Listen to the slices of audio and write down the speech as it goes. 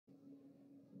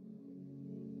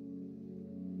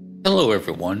Hello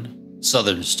everyone,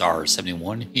 Southern Star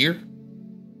 71 here.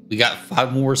 We got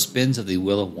 5 more spins of the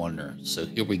Wheel of Wonder, so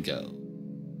here we go.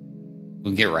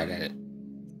 We'll get right at it.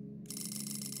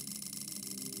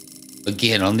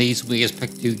 Again, on these we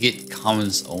expect to get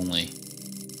commons only.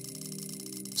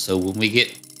 So if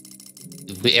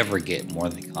we ever get more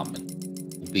than common,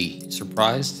 we'll be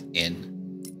surprised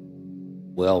and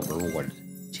well rewarded.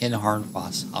 10 hard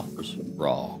boss hoppers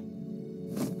raw.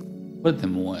 Put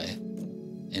them away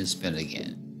and spin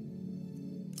again.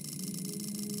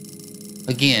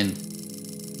 Again,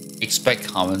 expect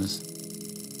commons.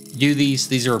 Do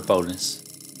these are a bonus.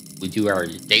 We do our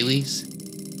dailies.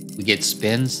 We get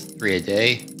spins, 3 a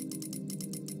day.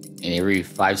 And every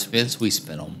 5 spins, we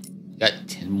spin them. We got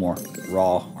 10 more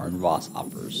raw hard boss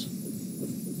hoppers.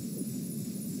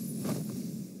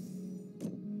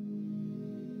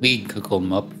 We can cook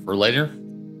them up for later.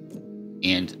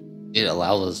 And it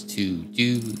allows us to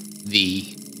do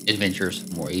the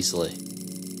adventures more easily.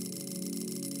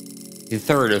 The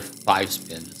third of 5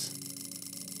 spins.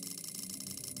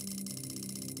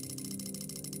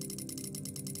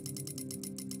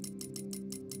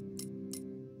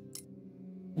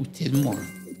 Ooh, 10 more,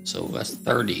 so that's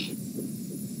 30.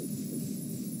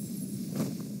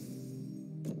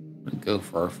 We're gonna go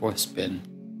for our 4th spin.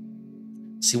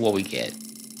 See what we get.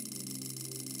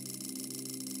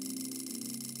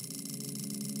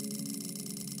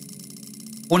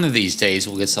 One of these days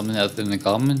we'll get something other than the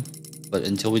common, but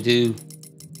until we do,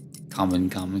 common.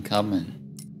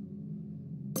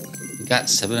 We got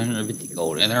 750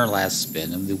 gold in our last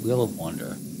spin of the Wheel of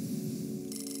Wonder.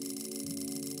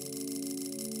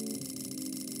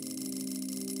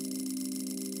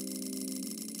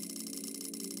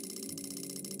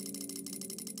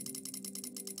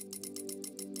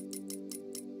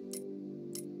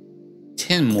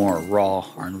 Ten more raw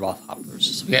Harnvoth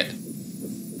hoppers. So we got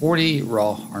 40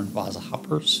 raw Harnvoth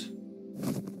hoppers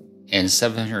and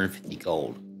 750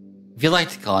 gold. If you like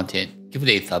the content, give it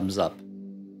a thumbs up.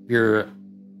 If you're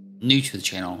new to the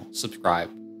channel,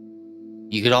 subscribe.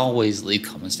 You can always leave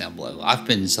comments down below. I've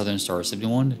been Southern Star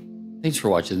 71. Thanks for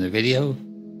watching the video.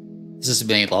 This has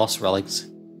been a Lost Relics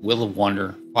Wheel of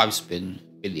Wonder 5 spin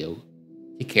video.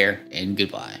 Take care and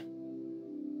goodbye.